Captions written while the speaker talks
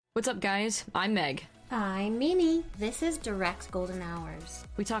What's up, guys? I'm Meg. I'm Mimi. This is Direct Golden Hours.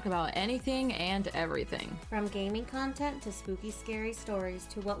 We talk about anything and everything. From gaming content to spooky, scary stories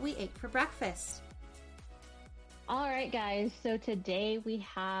to what we ate for breakfast. All right, guys. So today we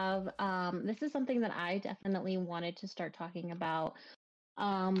have, this is something that I definitely wanted to start talking about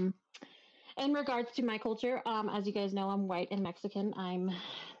in regards to my culture. As you guys know, I'm white and Mexican. I'm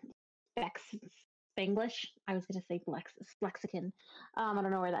Spanglish. I was going to say Flexican. I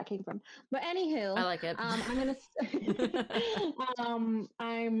don't know where that came from. But anywho, I like it. I'm going to,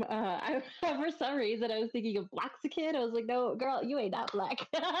 for some reason, I was thinking of Blaxican. I was like, no, girl, you ain't that black.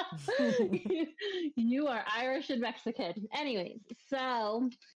 You are Irish and Mexican. Anyways, so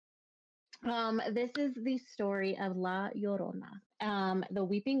this is the story of La Llorona, the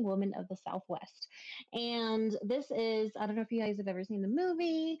weeping woman of the Southwest. And this is, I don't know if you guys have ever seen the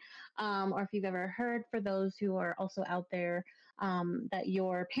movie, or if you've ever heard, for those who are also out there, that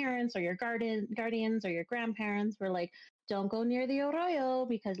your parents or your guardians or your grandparents were like, don't go near the arroyo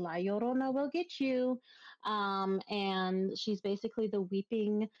because La Llorona will get you. And she's basically the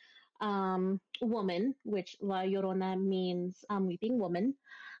weeping woman, which La Llorona means weeping woman,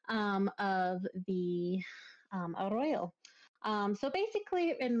 of the arroyo. So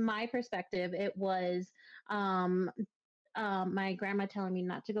basically, in my perspective, it was my grandma telling me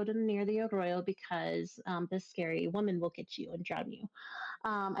not to go near the arroyo because this scary woman will get you and drown you.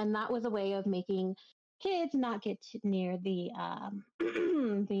 And that was a way of making kids not get near the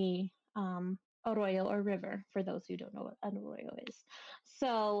the arroyo or river, for those who don't know what an arroyo is.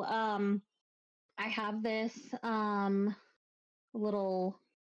 So I have this little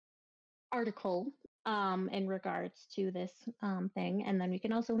article in regards to this thing, and then we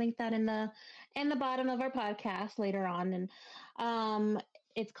can also link that in the bottom of our podcast later on. And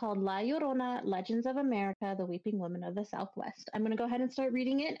it's called La Llorona: Legends of America, the Weeping Woman of the Southwest. I'm going to go ahead and start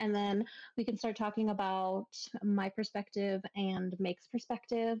reading it, and then we can start talking about my perspective and Meg's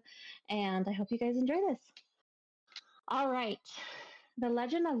perspective, and I hope you guys enjoy this. All right. The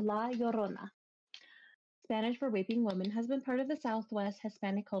legend of La Llorona, Spanish for weeping woman, has been part of the Southwest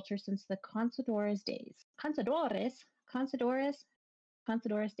Hispanic culture since the Conquistadores days. Conquistadores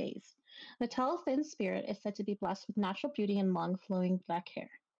days. The tall, thin spirit is said to be blessed with natural beauty and long, flowing black hair.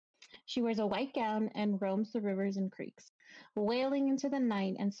 She wears a white gown and roams the rivers and creeks, wailing into the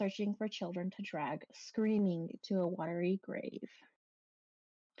night and searching for children to drag, screaming, to a watery grave.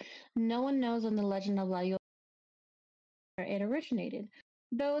 No one knows when the legend of La Llorona it originated,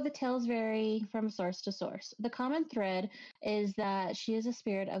 though the tales vary from source to source. The common thread is that she is a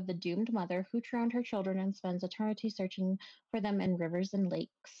spirit of the doomed mother who drowned her children and spends eternity searching for them in rivers and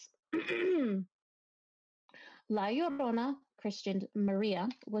lakes. La Llorona, christened Maria,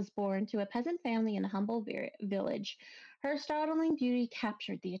 was born to a peasant family in a humble village. Her startling beauty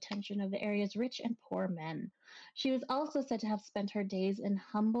captured the attention of the area's rich and poor men. She was also said to have spent her days in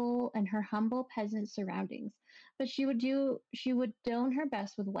her humble peasant surroundings, but she would don her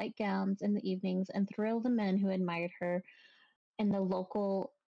best with white gowns in the evenings and thrill the men who admired her in the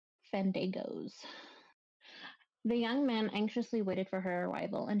local fandangos. The young man anxiously waited for her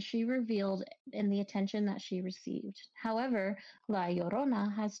arrival, and she reveled in the attention that she received. However, La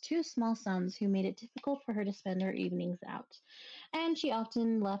Llorona has two small sons who made it difficult for her to spend her evenings out, and she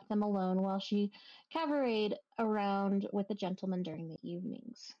often left them alone while she cabareted around with the gentlemen during the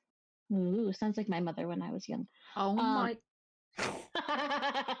evenings. Ooh, sounds like my mother when I was young. Oh my.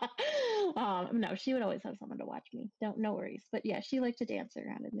 No, she would always have someone to watch me. No worries. But yeah, she liked to dance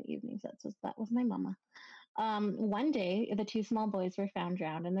around in the evenings. That was my mama. One day, the two small boys were found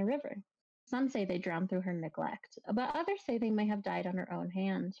drowned in the river. Some say they drowned through her neglect, but others say they may have died on her own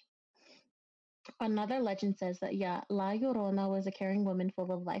hand. Another legend says that La Llorona was a caring woman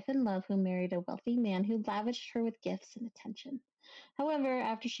full of life and love who married a wealthy man who lavished her with gifts and attention. However,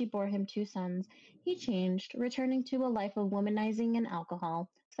 after she bore him two sons, he changed, returning to a life of womanizing and alcohol.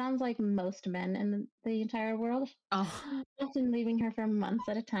 Sounds like most men in the entire world. Oh. Often leaving her for months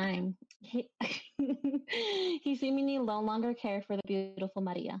at a time. He seemingly no longer cared for the beautiful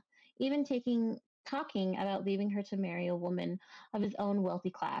Maria, even talking about leaving her to marry a woman of his own wealthy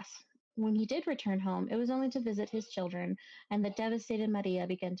class. When he did return home, it was only to visit his children, and the devastated Maria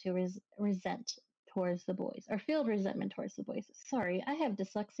began to resent towards the boys, or feel resentment towards the boys. Sorry, I have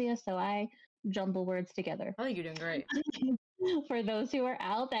dyslexia, so I jumble words together. I think you're doing great. For those who are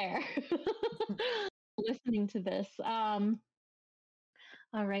out there listening to this.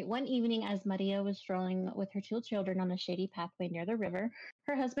 All right. One evening, as Maria was strolling with her two children on a shady pathway near the river,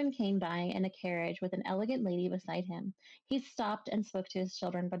 her husband came by in a carriage with an elegant lady beside him. He stopped and spoke to his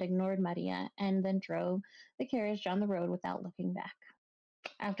children, but ignored Maria, and then drove the carriage down the road without looking back.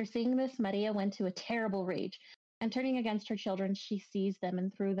 After seeing this, Maria went to a terrible rage, and turning against her children, she seized them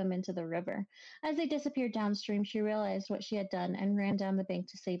and threw them into the river. As they disappeared downstream, she realized what she had done and ran down the bank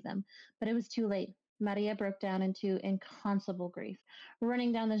to save them. But it was too late. Maria broke down into inconsolable grief,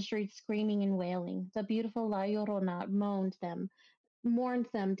 running down the street screaming and wailing. The beautiful La Llorona mourned them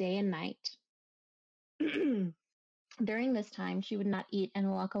day and night. During this time, she would not eat and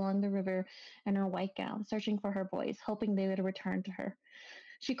walk along the river in her white gown, searching for her boys, hoping they would return to her.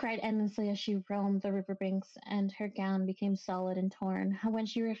 She cried endlessly as she roamed the riverbanks, and her gown became solid and torn. When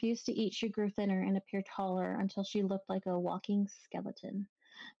she refused to eat, she grew thinner and appeared taller until she looked like a walking skeleton.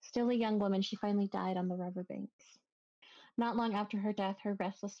 Still a young woman, she finally died on the riverbanks. Not long after her death, her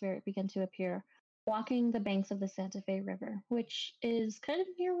restless spirit began to appear, walking the banks of the Santa Fe River, which is kind of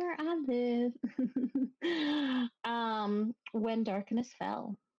near where I live. When darkness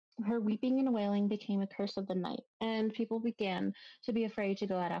fell, her weeping and wailing became a curse of the night, and people began to be afraid to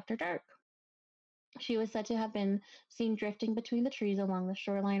go out after dark. She was said to have been seen drifting between the trees along the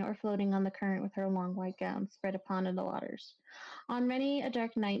shoreline or floating on the current with her long white gown spread upon the waters. On many a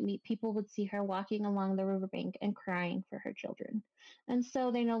dark night, people would see her walking along the riverbank and crying for her children. And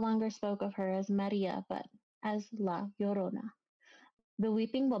so they no longer spoke of her as Maria, but as La Llorona, the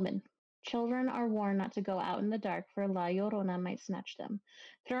weeping woman. Children are warned not to go out in the dark, for La Llorona might snatch them,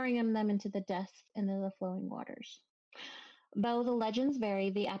 throwing them into the depths into the flowing waters. Though the legends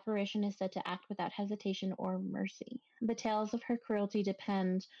vary, the apparition is said to act without hesitation or mercy. The tales of her cruelty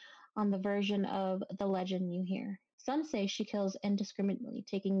depend on the version of the legend you hear. Some say she kills indiscriminately,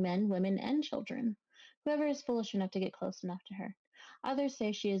 taking men, women, and children, whoever is foolish enough to get close enough to her. Others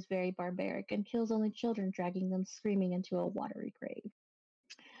say she is very barbaric and kills only children, dragging them screaming into a watery grave.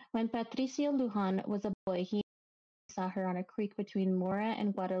 When Patricio Lujan was a boy, he saw her on a creek between Mora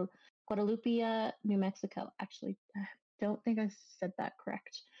and Guadalupe, New Mexico. Actually, I don't think I said that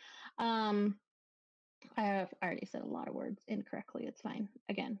correct. Um, I have already said a lot of words incorrectly. It's fine.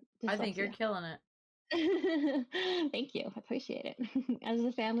 Again, I think you're dyslexia. killing it. Thank you. I appreciate it. As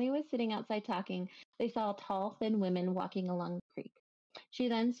the family was sitting outside talking, they saw a tall, thin woman walking along the creek. She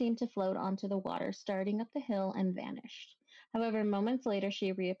then seemed to float onto the water, starting up the hill, and vanished. However, moments later,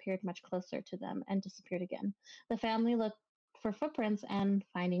 she reappeared much closer to them and disappeared again. The family looked for footprints and,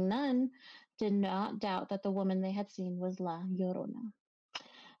 finding none, did not doubt that the woman they had seen was La Llorona.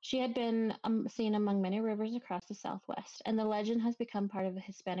 She had been seen among many rivers across the Southwest, and the legend has become part of the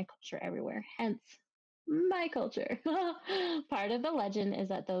Hispanic culture everywhere, hence my culture. Part of the legend is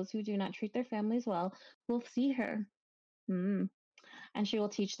that those who do not treat their families well will see her. Hmm. And she will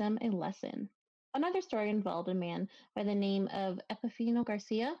teach them a lesson. Another story involved a man by the name of Epifino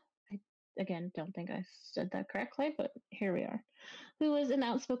Garcia. I, again, don't think I said that correctly, but here we are. Who was an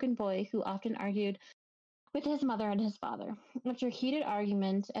outspoken boy who often argued with his mother and his father. After a heated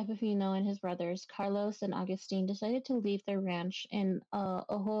argument, Epifino and his brothers, Carlos and Agustin, decided to leave their ranch in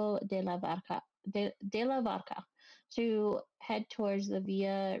Ojo de la Barca to head towards the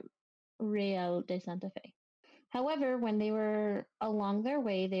Via Real de Santa Fe. However, when they were along their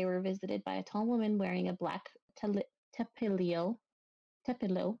way, they were visited by a tall woman wearing a black tepilio,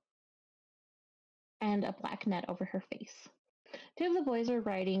 tepilo and a black net over her face. Two of the boys were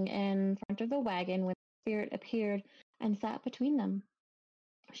riding in front of the wagon when the spirit appeared and sat between them.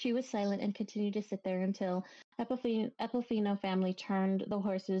 She was silent and continued to sit there until Epifino family turned the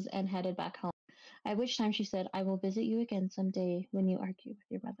horses and headed back home, at which time she said, "I will visit you again someday when you argue with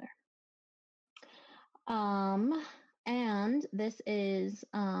your mother." Um, and this is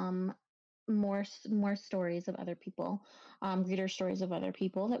more stories of other people, reader stories of other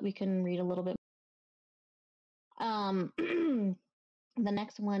people that we can read a little bit. Um, the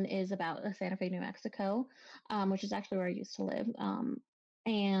next one is about Santa Fe, New Mexico, which is actually where I used to live.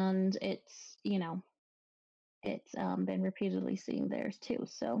 And it's been repeatedly seen there too.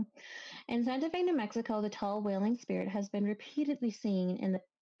 So in Santa Fe, New Mexico, the tall wailing spirit has been repeatedly seen in the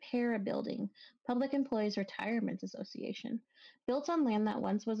Para Building, Public Employees Retirement Association, built on land that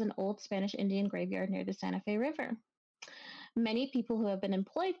once was an old Spanish Indian graveyard near the Santa Fe River. Many people who have been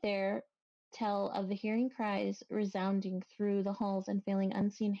employed there tell of the hearing cries resounding through the halls and feeling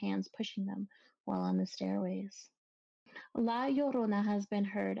unseen hands pushing them while on the stairways. La Llorona has been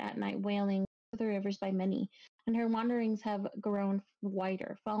heard at night wailing the rivers by many, and her wanderings have grown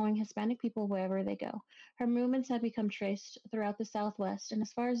wider, following Hispanic people wherever they go. Her movements have become traced throughout the Southwest and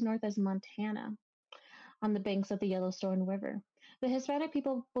as far as north as Montana, on the banks of the Yellowstone River. The Hispanic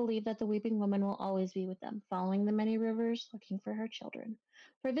people believe that the weeping woman will always be with them, following the many rivers, looking for her children.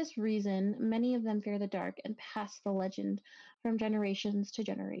 For this reason, many of them fear the dark and pass the legend from generations to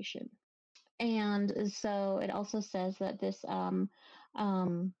generation. And so it also says that this um,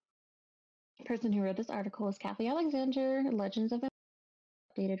 person who wrote this article is Kathy Alexander, Legends of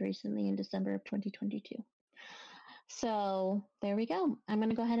updated recently in December of 2022. So there we go. I'm going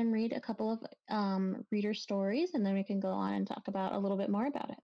to go ahead and read a couple of reader stories, and then we can go on and talk about a little bit more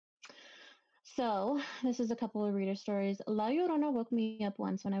about it. So this is a couple of reader stories. La Llorona woke me up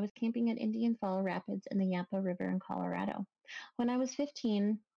once when I was camping at Indian Fall Rapids in the Yampa River in Colorado. When I was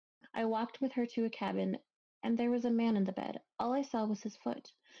 15, I walked with her to a cabin, and there was a man in the bed. All I saw was his foot.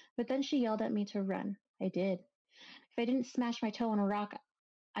 But then she yelled at me to run. I did. If I didn't smash my toe on a rock,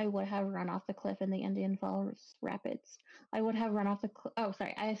 I would have run off the cliff in the Indian Falls Rapids. I would have run off the cliff. Oh,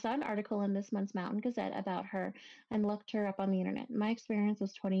 sorry. I saw an article in this month's Mountain Gazette about her and looked her up on the internet. My experience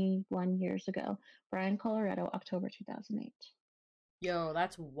was 21 years ago. Bryan, Colorado, October 2008. Yo,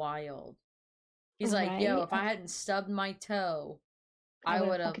 that's wild. He's like, yo, Right? if I hadn't stubbed my toe, I I would have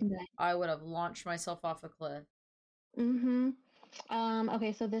would have fucking died. I would have launched myself off a cliff. Mm-hmm.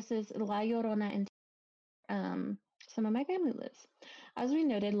 Okay, so this is La Llorona and some of my family lives. As we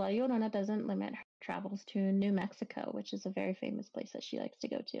noted, La Llorona doesn't limit her travels to New Mexico, which is a very famous place that she likes to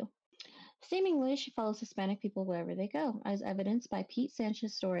go to. Seemingly, she follows Hispanic people wherever they go, as evidenced by Pete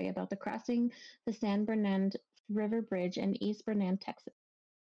Sanchez's story about the crossing the San Bernardino River Bridge in East Bernard, Texas.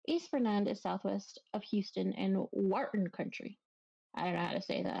 East Bernard is southwest of Houston in Wharton country. I don't know how to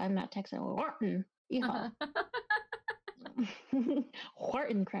say that. I'm not Texan. Wharton. Yeehaw.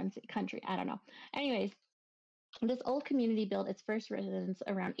 Wharton country. I don't know. Anyways, this old community built its first residence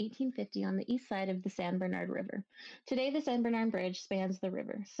around 1850 on the east side of the San Bernard River. Today, the San Bernard Bridge spans the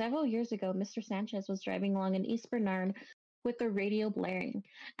river. Several years ago, Mr. Sanchez was driving along in East Bernard with the radio blaring.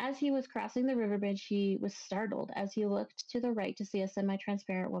 As he was crossing the river bridge, he was startled as he looked to the right to see a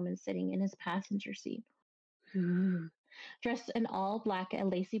semi-transparent woman sitting in his passenger seat. Dressed in all black, a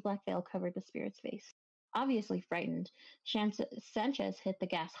lacy black veil covered the spirit's face. Obviously frightened, Sanchez hit the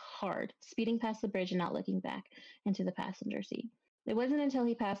gas hard, speeding past the bridge and not looking back into the passenger seat. It wasn't until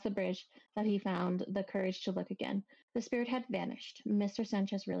he passed the bridge that he found the courage to look again. The spirit had vanished. Mr.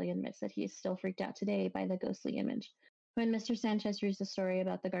 Sanchez really admits that he is still freaked out today by the ghostly image. When Mr. Sanchez reads the story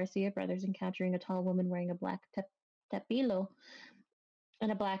about the Garcia brothers encountering a tall woman wearing a black tapilo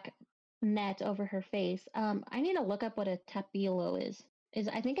and a black net over her face, I need to look up what a tapilo is.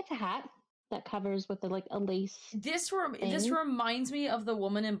 I think it's a hat that covers with a lace. This reminds me of The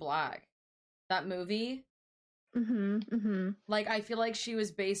Woman in Black, that movie. Like, I feel like she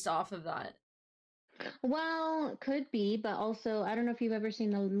was based off of that. Well, could be, but also I don't know if you've ever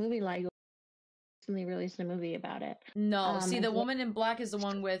seen the movie like recently released a movie about it. No, see, The Woman in Black is the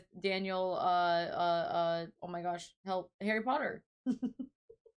one with Daniel oh my gosh, help, Harry Potter.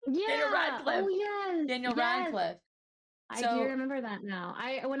 Yeah. Daniel Radcliffe. Oh yes. Daniel Radcliffe. I do remember that now.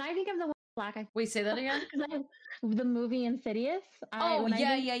 When I think of The Woman in Black, wait, say that again. The movie Insidious.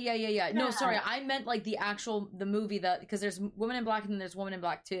 Yeah. No, sorry, I meant like the movie because there's Woman in Black and then there's Woman in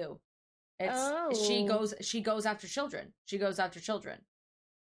Black 2. She goes after children.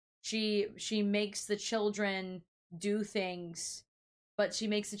 She makes the children do things, but she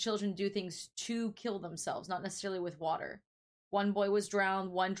makes the children do things to kill themselves, not necessarily with water. One boy was drowned,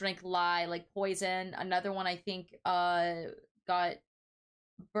 one drank lye, like poison. Another one, I think, got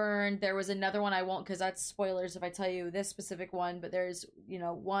burned. There was another one, I won't, because that's spoilers if I tell you this specific one, but there's,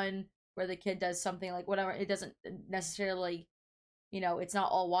 one where the kid does something like whatever. It doesn't necessarily, it's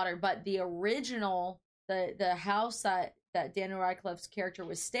not all water, but the original, the house that Daniel Radcliffe's character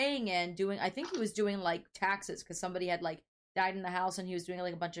was staying in, I think he was doing like taxes because somebody had like died in the house and he was doing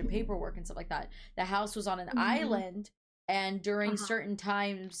like a bunch of paperwork and stuff like that. The house was on an island, and during certain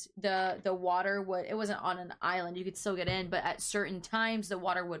times the water it wasn't on an island, you could still get in, but at certain times the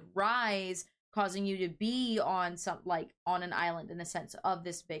water would rise, causing you to be on on an island in a sense of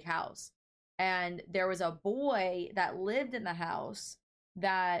this big house. And there was a boy that lived in the house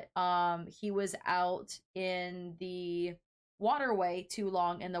that he was out in the waterway too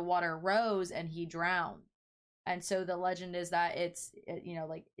long and the water rose and he drowned. And so the legend is that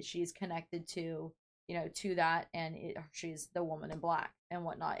like she's connected to to that, and she's the Woman in Black and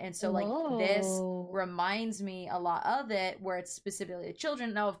whatnot. And so like this reminds me a lot of it, where it's specifically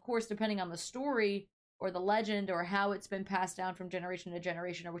children. Now, of course, depending on the story or the legend or how it's been passed down from generation to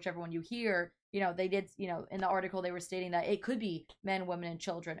generation, or whichever one you hear, they did, in the article they were stating that it could be men, women, and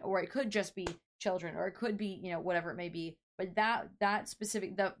children, or it could just be children, or it could be, whatever it may be. But that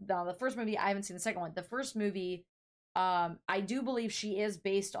specific, the first movie, I haven't seen the second one. The first movie, I do believe she is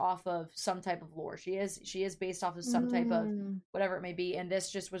based off of some type of lore. She is based off of some type of whatever it may be. And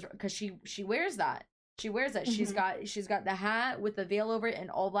this just was because she wears that. She wears that. Hmm. She's got the hat with the veil over it and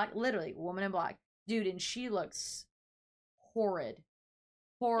all black. Literally, woman in black, dude, and she looks horrid,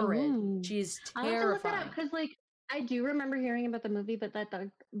 horrid. Ooh. She's I'll have to look that up terrifying. because, like, I do remember hearing about the movie, but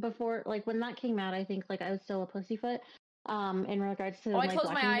before, like, when that came out, I think, like, I was still a pussyfoot, in regards Oh, to, I like, closed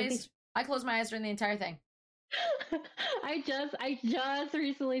my watching the movie. eyes. I closed my eyes during the entire thing. I just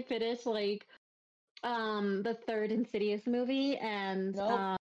recently finished, like, the third Insidious movie, and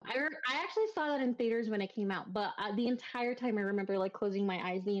Nope. I actually saw that in theaters when it came out, but the entire time I remember like closing my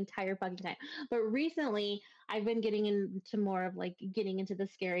eyes the entire fucking time. But recently I've been getting into more of like getting into the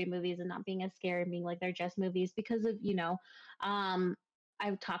scary movies and not being as scary and being like they're just movies because of, um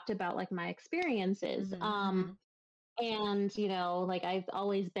I've talked about like my experiences. Mm-hmm. And like I've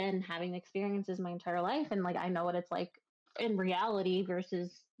always been having experiences my entire life, and like I know what it's like in reality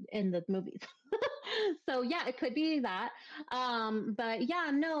versus in the movies. So yeah, it could be that. But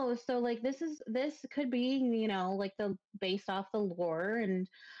yeah, no, so like this could be, like the based off the lore. And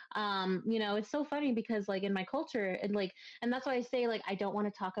it's so funny because like in my culture, and that's why I say like I don't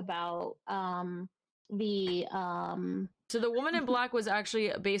want to talk about the So the woman in black was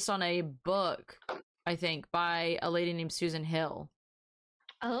actually based on a book, I think, by a lady named Susan Hill.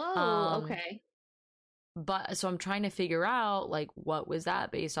 oh, Um, okay. but so I'm trying to figure out like what was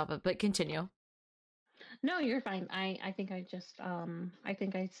that based off of. But continue. No, you're fine. I think I just I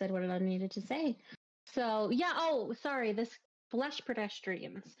think I said what I needed to say. So yeah, oh sorry, this flesh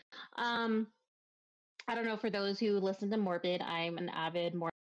pedestrians. Um I don't know, for those who listen to Morbid, I'm an avid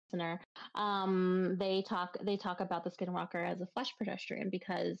Morbid listener. They talk about the skinwalker as a flesh pedestrian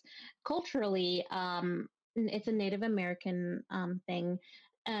because culturally, it's a Native American thing,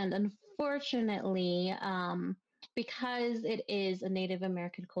 and unfortunately, because it is a Native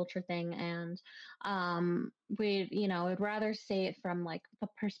American culture thing, and would rather say it from like the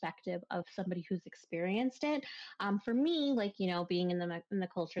perspective of somebody who's experienced it. For me, like being in the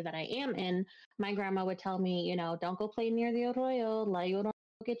culture that I am in, my grandma would tell me, don't go play near the arroyo. La Llorona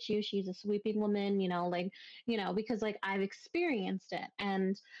will get you. She's a sweeping woman, because like I've experienced it.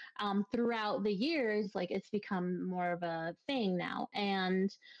 And throughout the years, like it's become more of a thing now.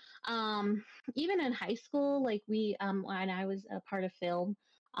 And um, even in high school, like when I was a part of film,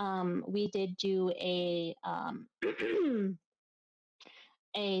 we did do a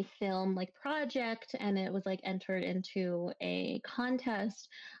film like project, and it was like entered into a contest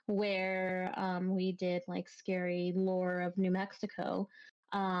where we did like scary lore of New Mexico.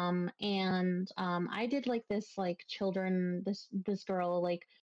 And I did like this like children this girl like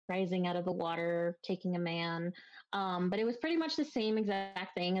rising out of the water taking a man. But it was pretty much the same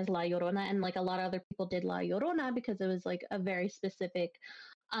exact thing as La Llorona, and like a lot of other people did La Llorona because it was like a very specific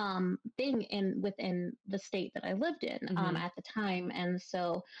thing within the state that I lived in Mm-hmm. at the time. And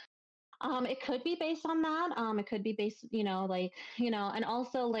so it could be based on that. It could be based, and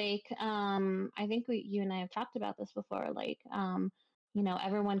also like I think you and I have talked about this before. Like,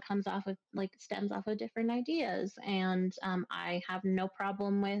 everyone comes off of like stems off of different ideas, and I have no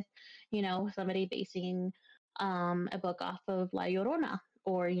problem with, somebody basing a book off of La Llorona.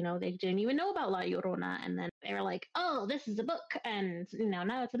 Or they didn't even know about La Llorona, and then they were like, "Oh, this is a book," and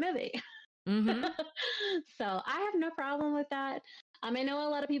now it's a movie. Mm-hmm. So I have no problem with that. I know a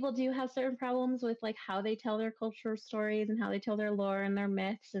lot of people do have certain problems with like how they tell their cultural stories and how they tell their lore and their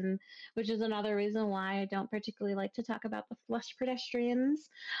myths, and which is another reason why I don't particularly like to talk about the flesh pedestrians.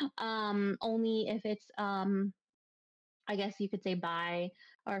 Only if it's I guess you could say by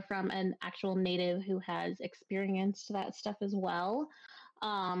or from an actual native who has experienced that stuff as well.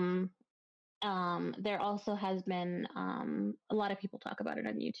 Um, there also has been a lot of people talk about it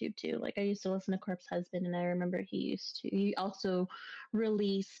on YouTube too. Like I used to listen to Corpse Husband, and I remember he also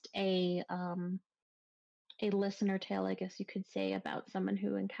released a listener tale, I guess you could say, about someone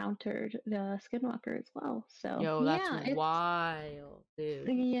who encountered the Skinwalker as well. So Yo, that's yeah, wild, dude.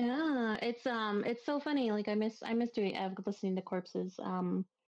 it's so funny. Like I miss doing listening to Corpse's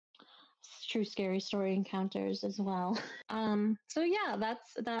true scary story encounters as well. So yeah,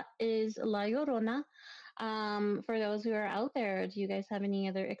 that is La Llorona. For those who are out there, do you guys have any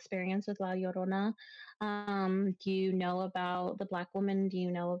other experience with La Llorona? Do you know about the black woman? Do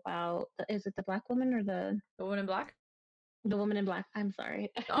you know about is it the black woman or The woman in black? the woman in black? I'm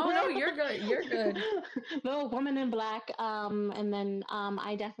sorry. Oh no, you're good. You're good. The woman in black. And then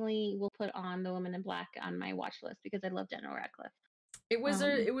I definitely will put on the woman in black on my watch list because I love Daniel Radcliffe. Um, It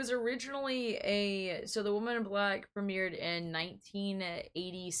was originally a so the woman in black premiered in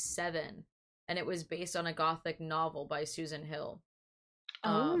 1987, and it was based on a gothic novel by Susan Hill.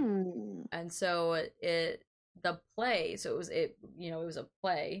 Um oh. and so it the play, so it was it was a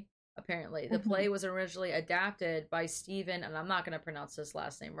play. apparently. The play was originally adapted by Stephen, and I'm not going to pronounce this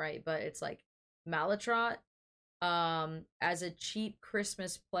last name right, but it's like Malatrot, as a cheap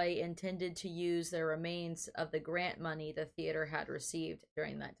Christmas play intended to use the remains of the grant money the theater had received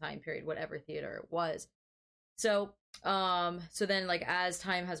during that time period, whatever theater it was. So, so then like as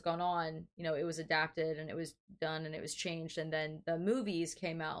time has gone on, you know, it was adapted and it was done and it was changed, and then the movies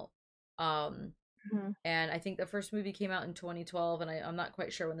came out. And I think the first movie came out in 2012, and I'm not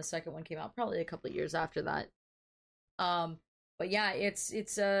quite sure when the second one came out, probably a couple of years after that. But yeah,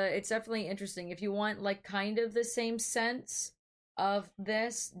 it's definitely interesting. If you want like kind of the same sense of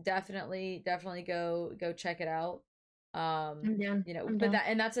this, definitely go check it out. You know, but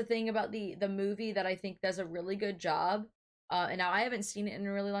that's the thing about the movie that I think does a really good job. And now I haven't seen it in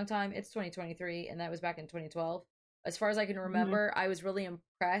a really long time. It's 2023, and that was back in 2012. As far as I can remember, I was really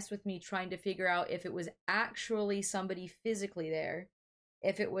impressed with me trying to figure out if it was actually somebody physically there,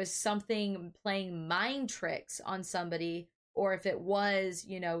 if it was something playing mind tricks on somebody, or if it was,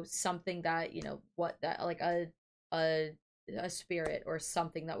 you know, something that, you know, what that like a spirit or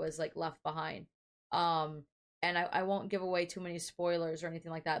something that was like left behind. And I won't give away too many spoilers or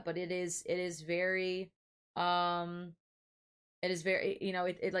anything like that, but it is very you know,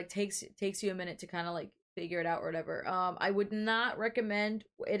 it like takes you a minute to kind of like figure it out or whatever. I would not recommend.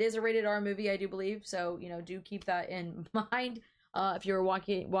 It is a rated R movie, I do believe, so you know, do keep that in mind if you're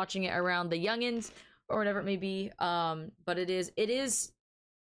watching it around the youngins or whatever it may be. But it is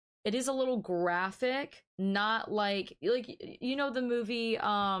a little graphic, not like you know the movie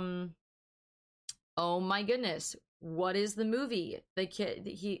oh my goodness, what is the movie? The kid,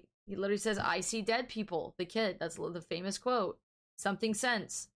 he literally says, "I see dead people." The kid, that's the famous quote. Something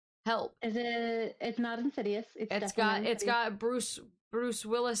sense. Help. Is it? It's not Insidious. It's got Bruce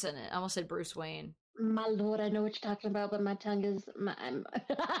Willis in it. I almost said Bruce Wayne. My lord, I know what you're talking about, but my tongue is my tongue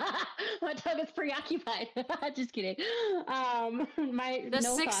is preoccupied. Just kidding. The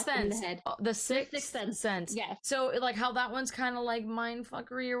Sixth Sense. The Sixth Sense. Yes. So like how that one's kind of like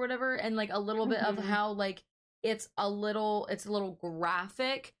mindfuckery or whatever, and like a little bit of how like it's a little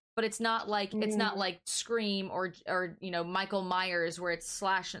graphic, but it's not like Scream or you know, Michael Myers where it's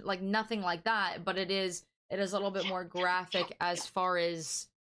slashing, like nothing like that, but it is a little bit more graphic as far as,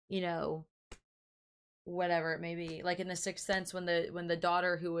 you know, whatever it may be. Like in The Sixth Sense, when the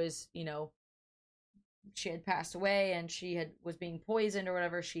daughter who was, you know, she had passed away and was being poisoned or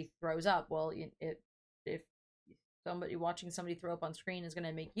whatever, she throws up. Well, if watching somebody throw up on screen is going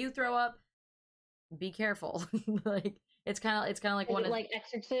to make you throw up, be careful. Like it's kind of like is one of like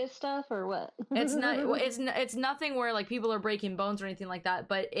Exorcist stuff or what? It's not. It's nothing where like people are breaking bones or anything like that.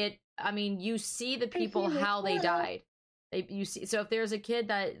 But I mean, you see the people how they died. You see. So if there's a kid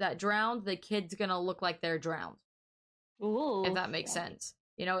that drowned, the kid's gonna look like they're drowned. Ooh, if that makes sense.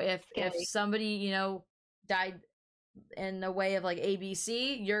 You know, if somebody, you know, died in the way of like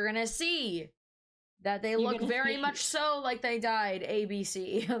ABC, you're gonna see that they look very much so like they died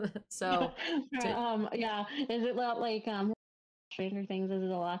ABC. So yeah, is it like Stranger Things? Is it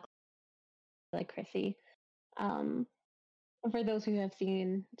a lot like Chrissy? For those who have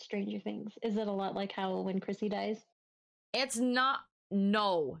seen Stranger Things, is it a lot like how when Chrissy dies? It's not.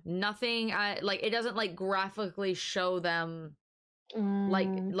 No, nothing. Like it doesn't like graphically show them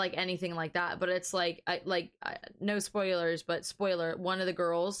like anything like that. But it's like no spoilers, but spoiler: one of the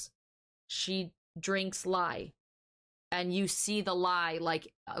girls, she drinks lye, and you see the lye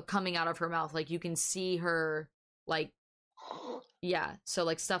like coming out of her mouth. Like you can see her like, yeah. So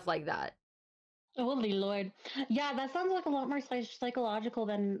like stuff like that. Holy Lord. Yeah, that sounds like a lot more psychological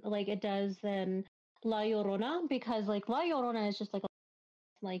than like it does than La Llorona, because like La Llorona is just like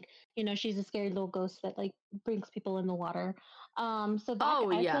you know, she's a scary little ghost that like brings people in the water. So that I feel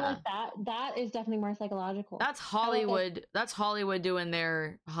like that is definitely more psychological. That's Hollywood. That's Hollywood doing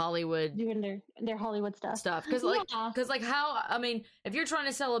their Hollywood stuff. Because like how, I mean, if you're trying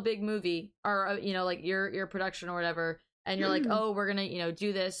to sell a big movie or you know, like your production or whatever, and you're like, oh, we're gonna, you know,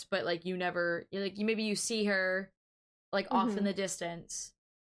 do this, but like you never, like maybe you see her like off in the distance,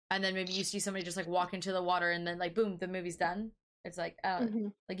 and then maybe you see somebody just like walk into the water, and then like boom, the movie's done. It's like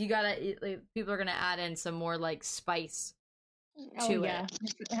like you gotta, like, people are gonna add in some more like spice to it.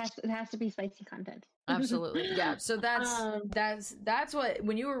 It has to be spicy content. Absolutely. Yeah. So that's what,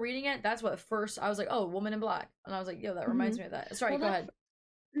 when you were reading it, that's what first I was like, oh, Woman in Black, and I was like, yo, that reminds me of that. Sorry, go ahead.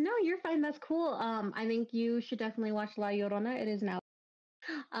 No, you're fine. That's cool. I think you should definitely watch La Llorona. It is now.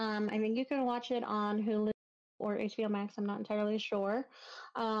 I think you can watch it on Hulu or HBO Max. I'm not entirely sure.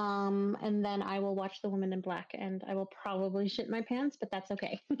 And then I will watch The Woman in Black, and I will probably shit my pants, but that's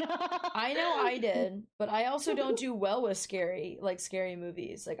okay. I know I did, but I also don't do well with scary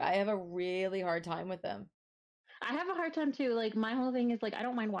movies. Like I have a really hard time with them. I have a hard time too. Like my whole thing is like I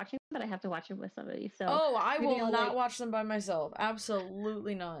don't mind watching, but I have to watch it with somebody. So Oh, I maybe will I'll not like, watch them by myself.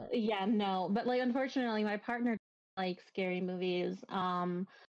 Absolutely not. yeah, no. But like unfortunately, my partner likes scary movies. Um,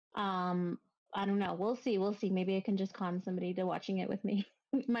 I don't know. We'll see. We'll see. Maybe I can just con somebody to watching it with me.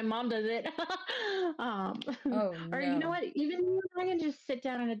 My mom does it. um, Oh or you know no. what? Even you and I can just sit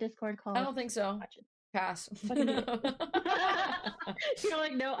down in a Discord call. I don't think so. Watch it. Pass. Fucking do it. You're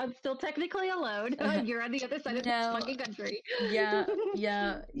like, no, I'm still technically alone. You're on the other side of this No. fucking country. Yeah.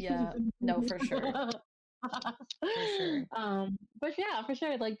 No, for sure. For sure. But yeah, for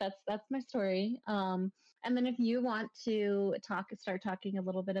sure. Like that's my story. And then if you want to start talking a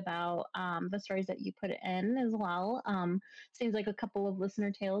little bit about the stories that you put in as well. Seems like a couple of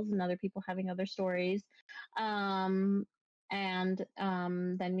listener tales and other people having other stories. And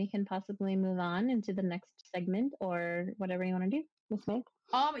then we can possibly move on into the next segment or whatever you want to do, Miss Meg.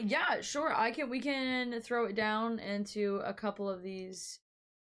 Yeah, sure. We can throw it down into a couple of these.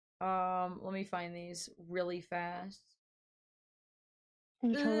 Let me find these really fast.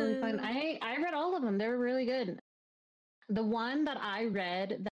 You're totally fine. I read all of them. They're really good. The one that I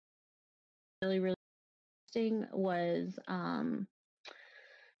read that really, really interesting was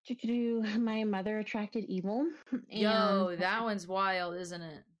My Mother Attracted Evil. Yo, And that one's wild, isn't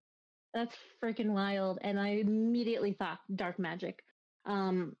it? that's freaking wild. And I immediately thought dark magic.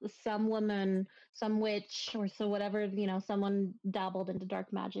 Some woman, some witch, or so whatever, someone dabbled into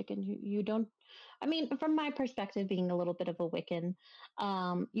dark magic, and you don't. I mean, from my perspective, being a little bit of a Wiccan,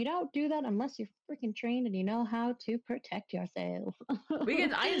 you don't do that unless you're freaking trained and you know how to protect yourself. I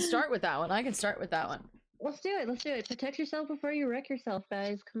can start with that one. Let's do it. Let's do it. Protect yourself before you wreck yourself,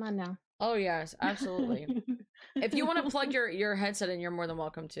 guys. Come on now. Oh yes, absolutely. If you want to plug your headset in, you're more than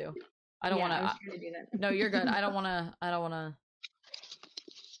welcome to. I don't want to. I was trying to do that. No, you're good. I don't want to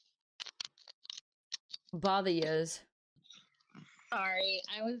bother yous. Sorry,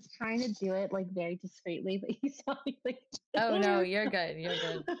 I was trying to do it like very discreetly, but you saw me like. Oh no, you're good. You're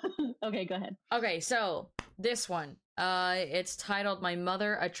good. Okay, go ahead. Okay, so this one, it's titled "My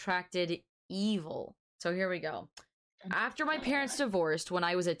Mother Attracted Evil." So here we go. After my parents divorced when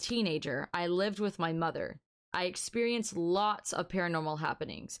I was a teenager, I lived with my mother. I experienced lots of paranormal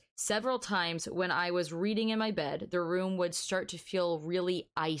happenings. Several times when I was reading in my bed, the room would start to feel really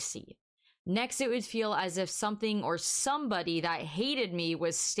icy. Next, it would feel as if something or somebody that hated me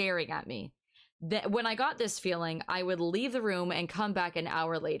was staring at me. When I got this feeling, I would leave the room and come back an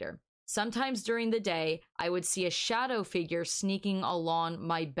hour later. Sometimes during the day, I would see a shadow figure sneaking along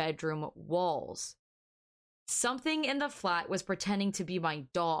my bedroom walls. Something in the flat was pretending to be my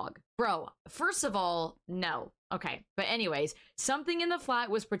dog. Bro, first of all, no. Okay, but anyways, something in the flat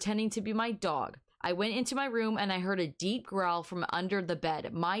was pretending to be my dog. I went into my room and I heard a deep growl from under the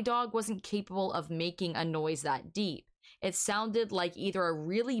bed. My dog wasn't capable of making a noise that deep. It sounded like either a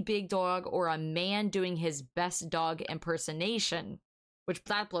really big dog or a man doing his best dog impersonation, which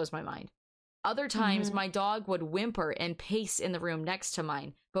that blows my mind. Other times, my dog would whimper and pace in the room next to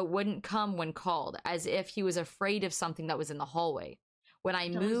mine, but wouldn't come when called, as if he was afraid of something that was in the hallway. When I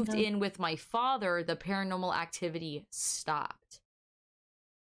moved in with my father, the paranormal activity stopped.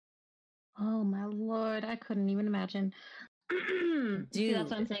 Oh my lord, I couldn't even imagine. Dude. See,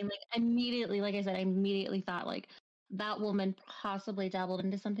 that's what I'm saying. Like immediately, like I said, I immediately thought like that woman possibly dabbled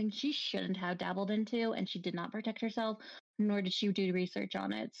into something she shouldn't have dabbled into, and she did not protect herself, nor did she do research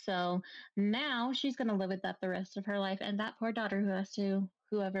on it. So now she's gonna live with that the rest of her life, and that poor daughter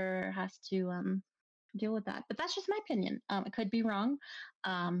whoever has to deal with that. But that's just my opinion. It could be wrong.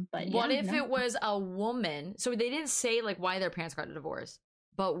 But what if it was a woman? So they didn't say like why their parents got a divorce.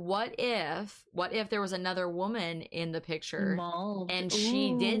 But what if there was another woman in the picture involved, and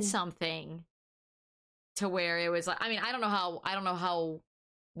she did something to where it was like, I mean, I don't know how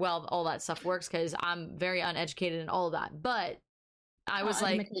well all that stuff works because I'm very uneducated in all of that. But I was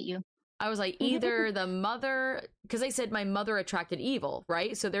like, either the mother, because they said my mother attracted evil,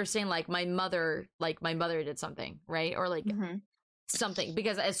 right? So they're saying like my mother did something, right? Or like something,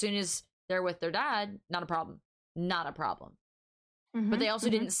 because as soon as they're with their dad, not a problem. But they also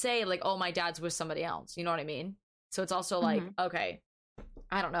didn't say like, oh, my dad's with somebody else. You know what I mean? So it's also like, okay,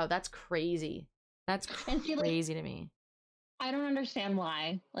 I don't know. That's crazy. That's crazy to me. I don't understand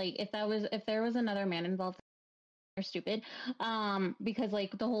why. Like if there was another man involved, stupid. Because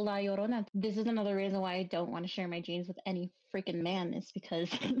like the whole La Llorona, this is another reason why I don't want to share my genes with any freaking man, is because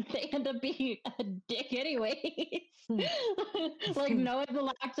they end up being a dick anyways. Like no one's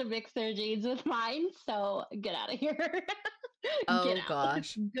allowed to mix their genes with mine, so get out of here. Get Oh out.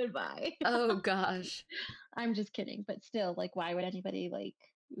 gosh. Goodbye. Oh gosh. I'm just kidding, but still, like, why would anybody like?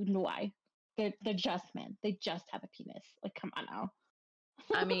 Why? They're just men. They just have a penis. Like, come on now.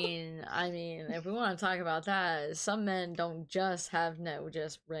 I mean, if we want to talk about that, some men don't just have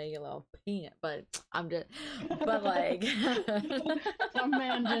just regular peanut, but but like, Some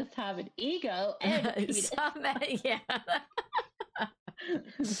men just have an ego and a penis. Some men, yeah.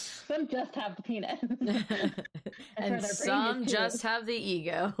 Some just have the penis. And some just have the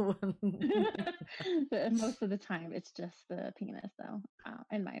ego. But most of the time, it's just the penis, though,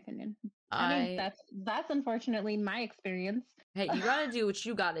 in my opinion. I mean, that's unfortunately my experience. Hey, you gotta do what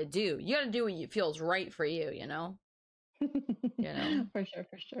you gotta do. You gotta do what feels right for you, you know? For sure.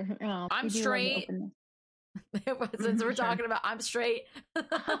 I'm straight. Since we're talking about I'm straight.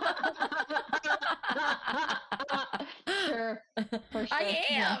 Sure. For sure. I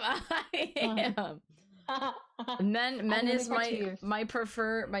am. Men is my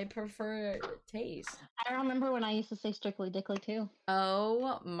preferred taste. I remember when I used to say strictly dickly too.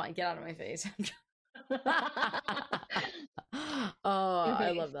 Oh my, get out of my face. Oh,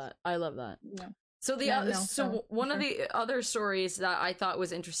 I love that. Yeah. So one of the other stories that I thought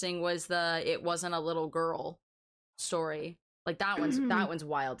was interesting was it wasn't a little girl story. Like that one's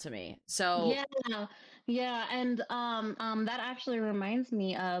wild to me. So yeah, and that actually reminds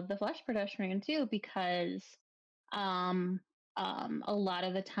me of the Flesh Pedestrian too, because a lot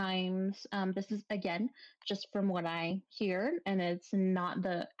of the times, this is again just from what I hear, and it's not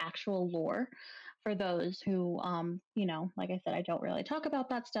the actual lore. For those who, like I said, I don't really talk about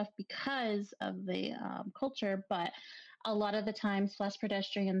that stuff because of the culture, but a lot of the times flesh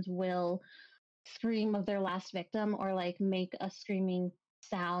pedestrians will scream of their last victim, or like make a screaming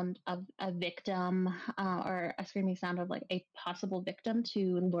sound of a victim, or a screaming sound of like a possible victim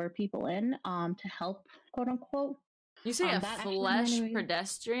to lure people in, to help, quote unquote. You say a flesh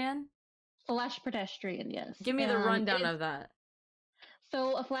pedestrian? Flesh pedestrian, yes. Give me the rundown of that.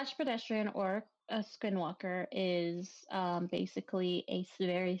 So a flesh pedestrian or a skinwalker is basically a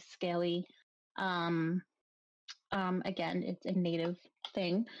very scaly, again, it's a native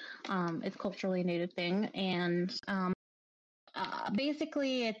thing. It's culturally native thing. And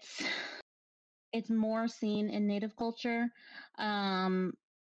basically it's more seen in native culture,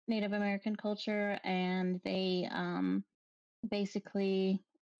 Native American culture, and they basically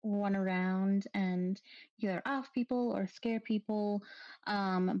run around and either off people or scare people,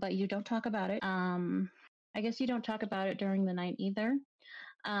 but you don't talk about it. I guess you don't talk about it during the night either.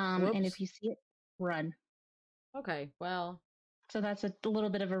 And if you see it, run. Okay, well. So that's a little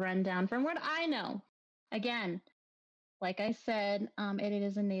bit of a rundown from what I know. Again, like I said, it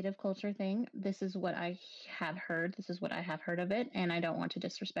is a native culture thing. This is what I have heard. This is what I have heard of it, and I don't want to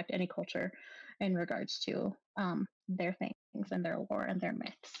disrespect any culture in regards to their things and their lore and their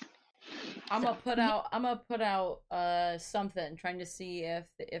myths. I'm gonna put out something, trying to see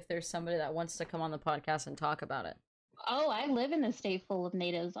if there's somebody that wants to come on the podcast and talk about it. Oh, I live in a state full of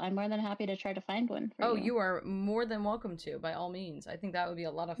natives. I'm more than happy to try to find one for you. You are more than welcome to, by all means. I think that would be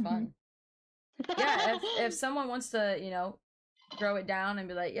a lot of fun. Yeah, if someone wants to, throw it down and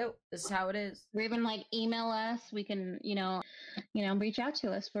be like, yo, this is how it is. Or even like email us, we can, reach out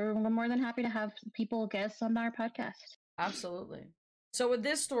to us. We're more than happy to have people guests on our podcast. Absolutely. So with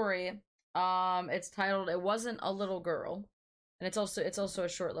this story, it's titled "It Wasn't a Little Girl," and it's also a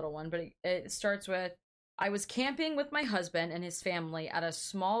short little one, but it starts with, I was camping with my husband and his family at a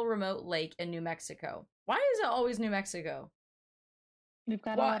small remote lake in New Mexico. Why is it always New Mexico? We've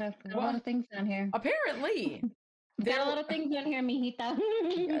got a lot of things down here. Apparently. Got a lot of things down here, mijita.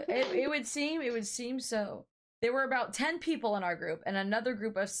 it would seem so. There were about 10 people in our group and another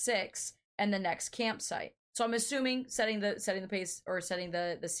group of 6 in the next campsite. So I'm assuming setting the pace or setting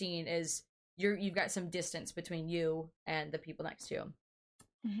the scene is you've got some distance between you and the people next to you.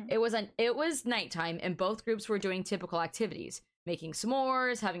 Mm-hmm. It was nighttime and both groups were doing typical activities, making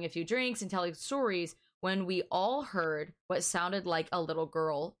s'mores, having a few drinks, and telling stories, when we all heard what sounded like a little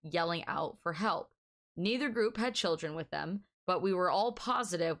girl yelling out for help. Neither group had children with them, but we were all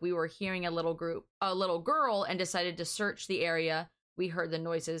positive we were hearing a little girl, and decided to search the area we heard the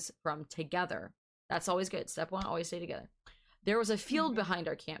noises from together. That's always good. Step 1, always stay together. There was a field behind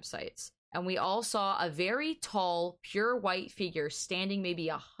our campsites, and we all saw a very tall, pure white figure standing maybe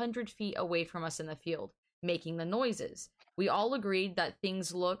 100 feet away from us in the field, making the noises. We all agreed that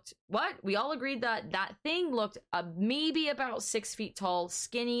things looked... What? We all agreed that that thing looked maybe about 6 feet tall,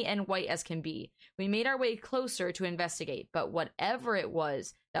 skinny, and white as can be. We made our way closer to investigate, but whatever it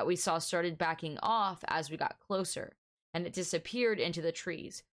was that we saw started backing off as we got closer, and it disappeared into the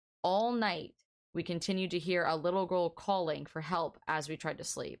trees. All night, we continued to hear a little girl calling for help as we tried to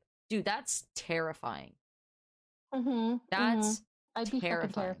sleep. Dude, that's terrifying. That's I'd be fucking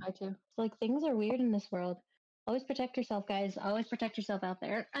terrifying. terrified too. Like, things are weird in this world. Always protect yourself, guys. Always protect yourself out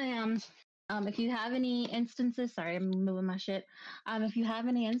there. If you have any instances, sorry, I'm moving my shit. If you have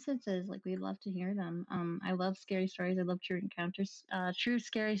any instances, like, we'd love to hear them. I love scary stories. I love true encounters, true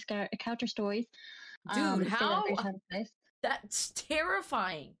scary encounter stories. Dude, stay out how? there, time, guys. That's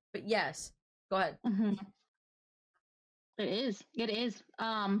terrifying. But yes, go ahead. It is. It is.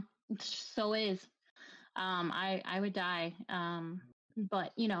 So is. I would die.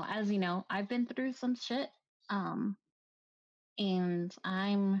 But as you know, I've been through some shit. And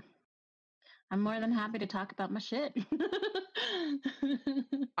I'm more than happy to talk about my shit.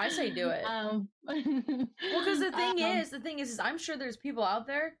 I say do it. Well, because the thing is, I'm sure there's people out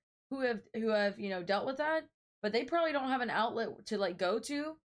there who have dealt with that, but they probably don't have an outlet to like go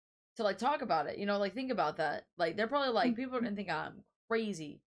to like talk about it. Like, think about that. Like, they're probably like, people are gonna think I'm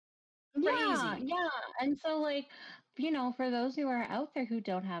crazy. Yeah. And so, like, for those who are out there who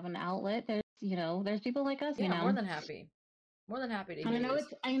don't have an outlet, there's people like us. More than happy to hear. And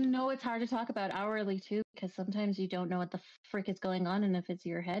I know it's hard to talk about hourly too, because sometimes you don't know what the frick is going on and if it's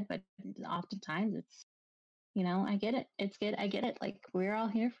your head, but oftentimes it's, I get it. It's good. I get it. Like, we're all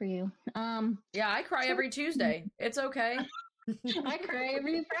here for you. Yeah, I cry every Tuesday. It's okay. I cry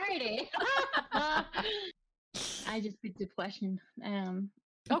every Friday. I just picked a question.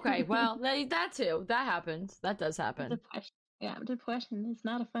 Okay, well, that too. That happens. That does happen. Yeah, depression is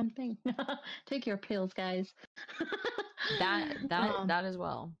not a fun thing. Take your pills, guys. that as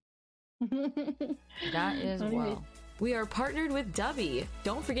well. That is well. We are partnered with Dubby.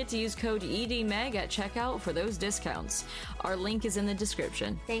 Don't forget to use code EDMEG at checkout for those discounts. Our link is in the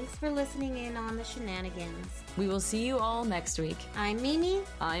description. Thanks for listening in on the shenanigans. We will see you all next week. I'm Mimi.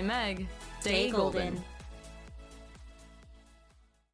 I'm Meg. Stay golden.